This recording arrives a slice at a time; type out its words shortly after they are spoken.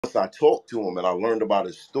I talked to him and I learned about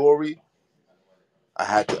his story,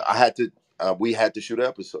 we had to shoot an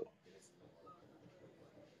episode.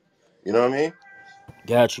 You know what I mean?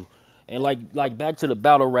 Got you. And like back to the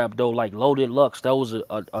battle rap though, like Loaded Lux, that was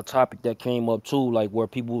a topic that came up too, like where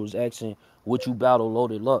people was asking, would you battle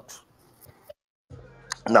Loaded Lux?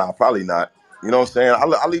 Nah, probably not. You know what I'm saying?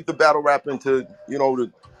 I leave the battle rapping to,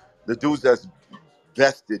 the dudes that's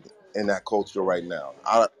vested in that culture right now.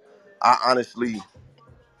 I honestly,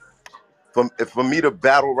 for me to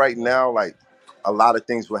battle right now, like a lot of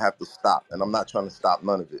things will have to stop, and I'm not trying to stop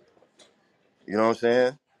none of it. You know what I'm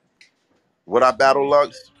saying? Would I battle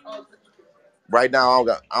Lux? Right now,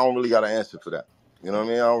 I don't really got an answer for that. You know what I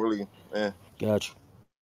mean? I don't really. Got you.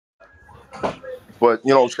 But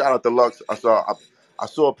shout out to Lux. I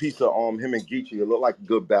saw a piece of him and Geechee. It looked like a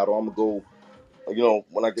good battle. I'm gonna go.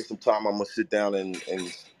 When I get some time, I'm gonna sit down and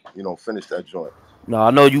finish that joint. No,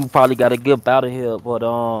 I know you probably got to get out of here, but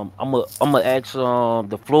I'm gonna ask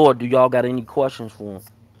the floor. Do y'all got any questions for him?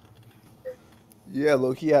 Yeah,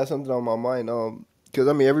 look, he has something on my mind. Because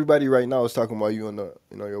I mean, everybody right now is talking about you on the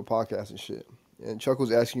your podcast and shit. And Chuck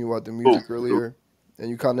was asking you about the Cool. music earlier, and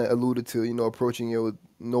you kind of alluded to approaching it with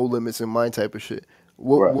no limits in mind type of shit.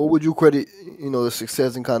 What Right. what would you credit the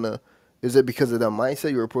success and kind of is it because of that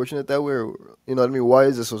mindset you're approaching it that way, or you know what I mean? Why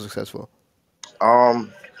is it so successful?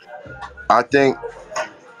 Um, I think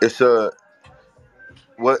it's a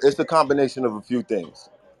it's a combination of a few things.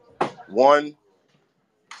 One,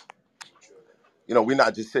 we're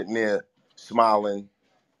not just sitting there smiling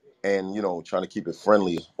and trying to keep it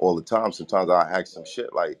friendly all the time. Sometimes I ask some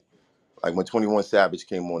shit like when 21 Savage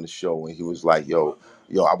came on the show and he was like, yo,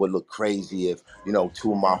 I would look crazy if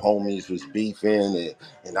two of my homies was beefing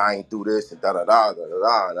and I ain't do this and da da da da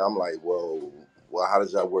da. And I'm like, well, how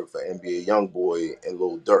does that work for NBA YoungBoy and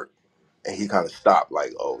Lil Durk? And he kind of stopped,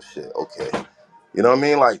 like, oh shit, okay. You know what I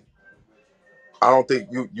mean? Like, I don't think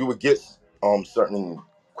you would get certain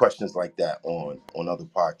questions like that on other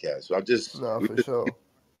podcasts. So No, we for just, sure.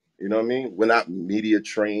 you know what I mean? We're not media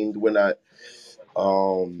trained. We're not,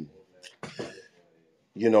 um,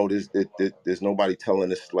 there's nobody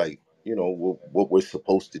telling us like, what we're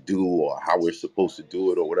supposed to do or how we're supposed to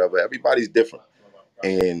do it or whatever. Everybody's different,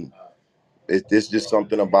 and there's just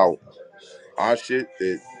something about our shit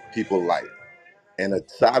that people like. And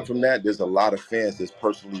aside from that, there's a lot of fans that's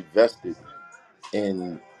personally vested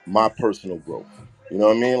in my personal growth. You know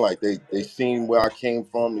what I mean? Like they seen where I came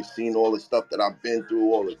from, they seen all the stuff that I've been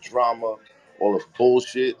through, all the drama, all the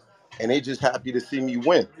bullshit, and they just happy to see me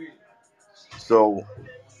win. So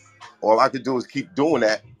all I could do is keep doing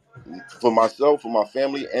that for myself, for my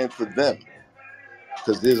family, and for them.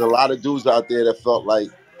 Because there's a lot of dudes out there that felt like,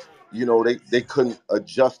 they couldn't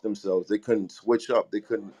adjust themselves. They couldn't switch up. They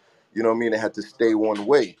couldn't, you know what I mean? They had to stay one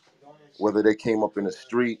way, whether they came up in the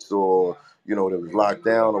streets or, they was locked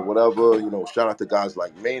down or whatever. Shout out to guys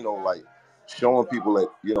like Mano, like showing people that,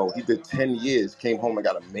 he did 10 years, came home and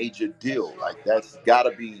got a major deal. Like that's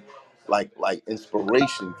gotta be like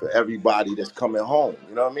inspiration for everybody that's coming home.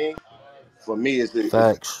 You know what I mean? For me,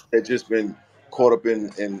 Facts. it's just been caught up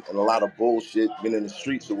in a lot of bullshit, been in the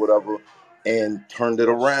streets or whatever, and turned it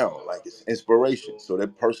around. Like it's inspiration. So they're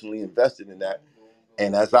personally invested in that.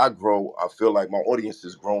 And as I grow, I feel like my audience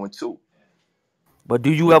is growing too. But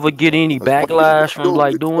do you ever get any Because one thing backlash we from do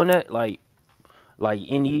like is doing that? Like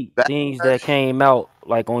any things that backlash. came out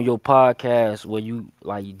like on your podcast where you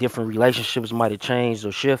like different relationships might have changed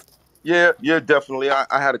or shift? Yeah, definitely. I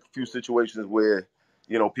had a few situations where,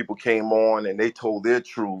 people came on and they told their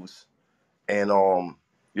truths, and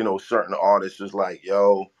certain artists was like,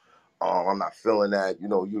 yo, I'm not feeling that.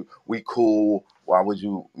 We cool. Why would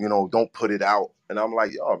you, don't put it out? And I'm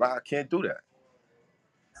like, yo, man, I can't do that.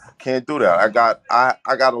 Can't do that.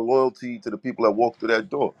 I got a loyalty to the people that walk through that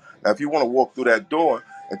door. Now, if you want to walk through that door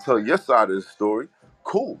and tell your side of the story,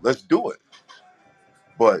 cool, let's do it.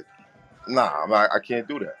 But nah, I can't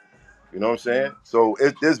do that. You know what I'm saying? So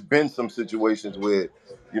there's been some situations where,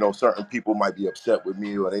 certain people might be upset with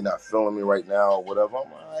me or they not feeling me right now or whatever.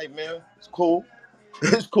 I'm like, all right, man, it's cool.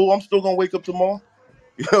 It's cool. I'm still gonna wake up tomorrow.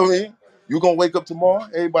 You know what I mean? You gonna wake up tomorrow.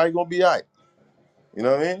 Everybody gonna be all right. You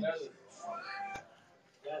know what I mean?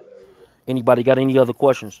 Anybody got any other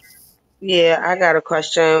questions? Yeah, I got a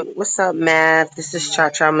question. What's up, Mav? This is Cha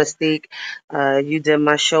Cha Mystique. You did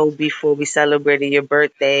my show before we celebrated your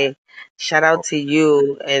birthday. Shout out to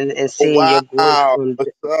you and Oh seeing your growth wow! from.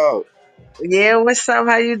 What's up? Yeah, what's up?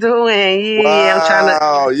 How you doing? Yeah, I'm trying to.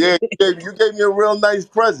 Wow! Yeah, you gave me a real nice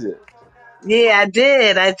present. Yeah, I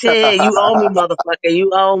did. I did. You owe me, motherfucker.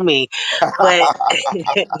 You owe me. But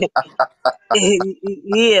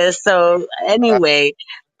yeah. So anyway,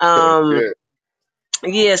 um, Yeah.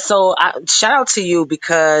 Yeah, so shout out to you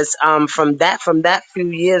because from that few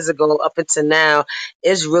years ago up until now,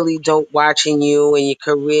 it's really dope watching you and your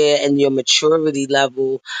career and your maturity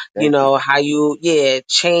level. You Thank you. know how you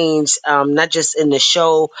changed, not just in the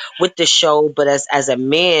show with the show, but as a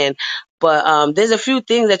man. But there's a few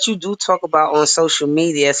things that you do talk about on social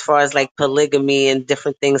media as far as like polygamy and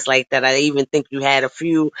different things like that. I even think you had a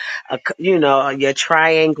few, your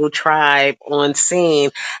triangle tribe on scene.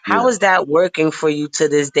 How Yeah. is that working for you to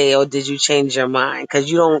this day, or did you change your mind?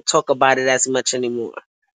 Because you don't talk about it as much anymore.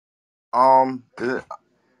 Um,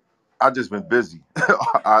 I just been busy.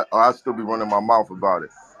 I still be running my mouth about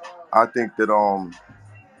it. I think that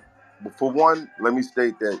for one, let me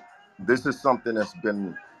state that this is something that's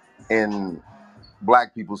been in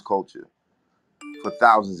Black people's culture for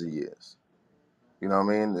thousands of years. You know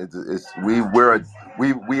what I mean?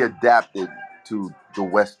 We adapted to the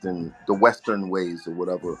Western ways or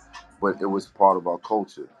whatever, but it was part of our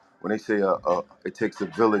culture. When they say it takes a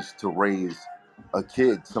village to raise a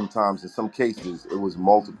kid, sometimes in some cases it was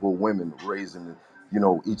multiple women raising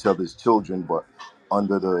each other's children, but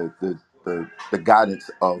under the guidance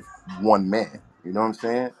of one man. You know what I'm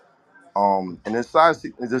saying? And in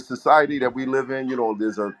society, the society that we live in,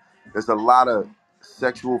 there's a lot of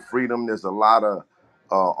sexual freedom. There's a lot of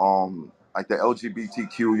like the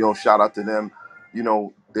LGBTQ. Shout out to them.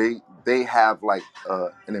 They have like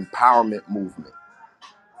an empowerment movement,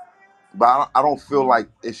 but I don't feel like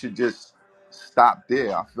it should just stop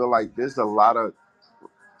there. I feel like there's a lot of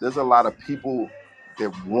people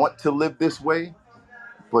that want to live this way,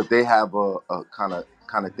 but they have a kind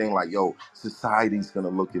of thing like, yo, society's gonna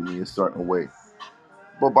look at me a certain way.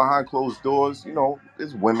 But behind closed doors,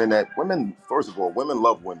 there's women. First of all, women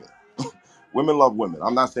love women. Women love women.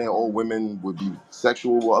 I'm not saying all women would be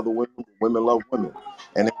sexual with other women. But women love women,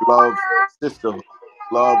 and they love sisterhood.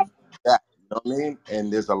 Love that. You know what I mean?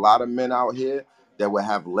 And there's a lot of men out here that would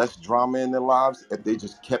have less drama in their lives if they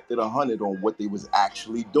just kept it 100 on what they was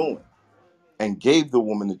actually doing and gave the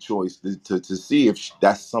woman the choice to see if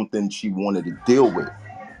that's something she wanted to deal with.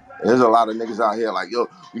 There's a lot of niggas out here like, yo,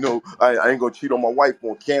 I ain't gonna cheat on my wife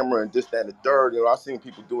on camera and this, that, and the third. I've seen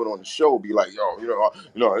people do it on the show, be like, yo,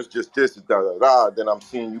 it's just this, da, da, da. Then I'm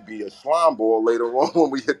seeing you be a slime ball later on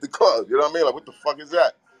when we hit the club. You know what I mean? Like, what the fuck is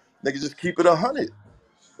that? Nigga, just keep it 100.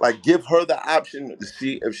 Like, give her the option to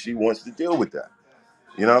see if she wants to deal with that.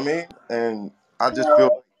 You know what I mean? And I just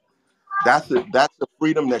feel that's a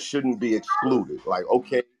freedom that shouldn't be excluded. Like,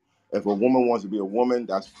 okay, if a woman wants to be a woman,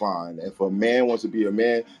 that's fine. If a man wants to be a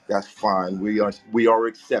man, that's fine. We are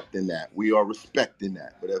accepting that. We are respecting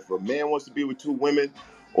that. But if a man wants to be with two women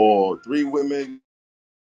or three women,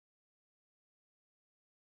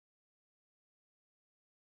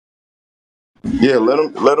 yeah,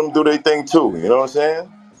 let them do their thing too. You know what I'm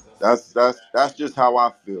saying? That's just how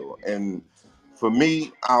I feel. And for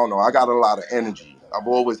me, I don't know. I got a lot of energy. I've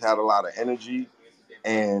always had a lot of energy,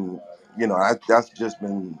 and that's just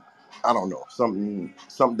been, I don't know, something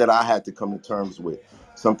that I had to come to terms with,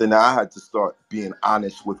 something that I had to start being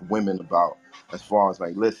honest with women about, as far as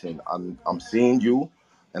like, listen, I'm seeing you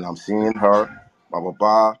and I'm seeing her, blah blah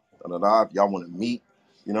blah, da da da. If y'all want to meet,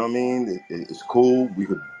 you know what I mean, it's cool, we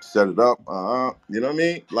could set it up, you know what I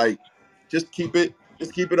mean, like, just keep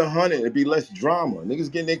it 100. It'd be less drama.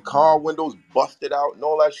 Niggas getting their car windows busted out and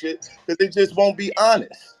all that shit because they just won't be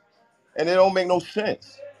honest, and it don't make no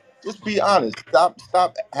sense. Just be honest. Stop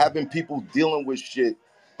having people dealing with shit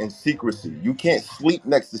in secrecy. You can't sleep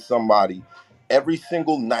next to somebody every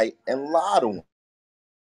single night and lie to them.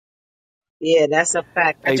 Yeah, that's a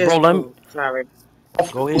fact. I Hey, bro, just let me sorry.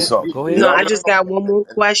 go Do ahead. something. Go You ahead. No, know I what just I got mean? one more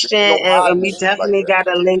And question, there's no and hiding we shit like definitely that. got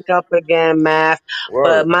to link up again, Math.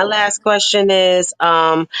 But Word. my last question is,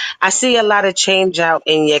 I see a lot of change out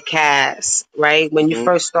in your cast, right? When you Mhm.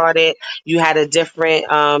 first started, you had a different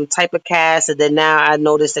type of cast, and then now I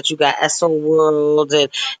noticed that you got SO World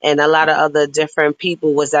and a lot of other different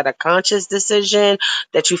people. Was that a conscious decision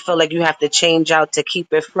that you feel like you have to change out to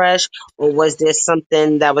keep it fresh, or was there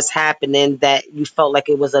something that was happening that you felt like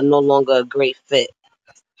it was no longer a great fit?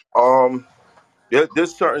 Um,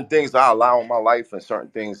 there's certain things I allow in my life and certain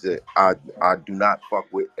things that I do not fuck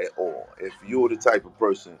with at all. If you're the type of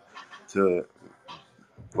person to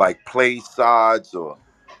like play sides or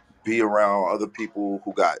be around other people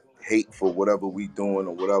who got hate for whatever we doing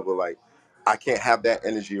or whatever, like, I can't have that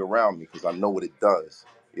energy around me because I know what it does.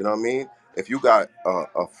 You know what I mean? If you got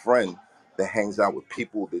a friend that hangs out with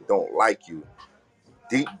people that don't like you,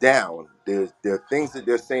 deep down there are things that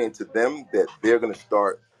they're saying to them that they're gonna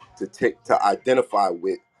start to identify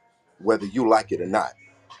with, whether you like it or not,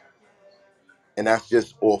 and that's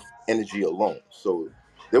just off energy alone. So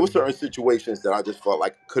There were certain situations that I just felt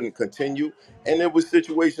like couldn't continue, and there was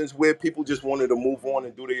situations where people just wanted to move on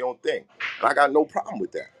and do their own thing, and I got no problem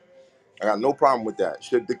with that. I got no problem with that.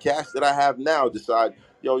 Should the cast that I have now decide,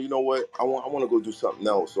 yo, you know what, I want to go do something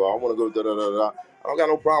else, or I want to go da da da da, I don't got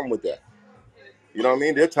no problem with that. You know what I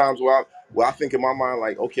mean? There are times where I think in my mind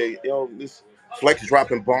like, okay, yo, this Flex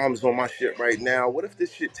dropping bombs on my shit right now. What if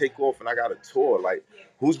this shit take off and I got a tour? Like,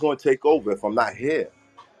 who's gonna take over if I'm not here?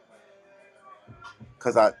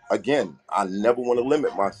 Because I never want to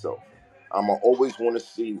limit myself. I'ma always want to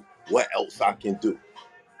see what else I can do.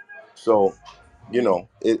 So,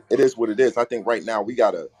 it is what it is. I think right now we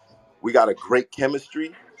got a great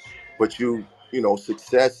chemistry, but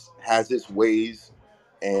success has its ways,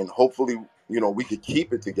 and hopefully, we could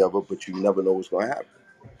keep it together. But you never know what's gonna happen.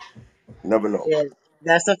 Never know. Yeah,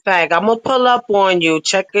 that's a fact. I'm gonna pull up on you.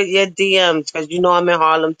 Check your DMs because you know I'm in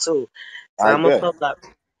Harlem too. So I I'm gonna bet, pull up.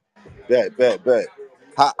 bet.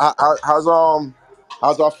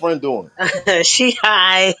 How's our friend doing? She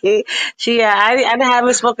high. She high. I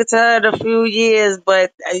haven't spoken to her in a few years,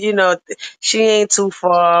 but she ain't too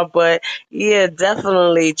far. But yeah,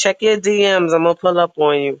 definitely check your DMs. I'm gonna pull up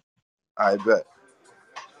on you. I bet.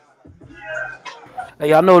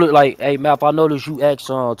 Hey, I know that, like, hey, Map, I noticed you asked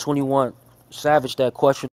 21 Savage that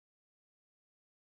question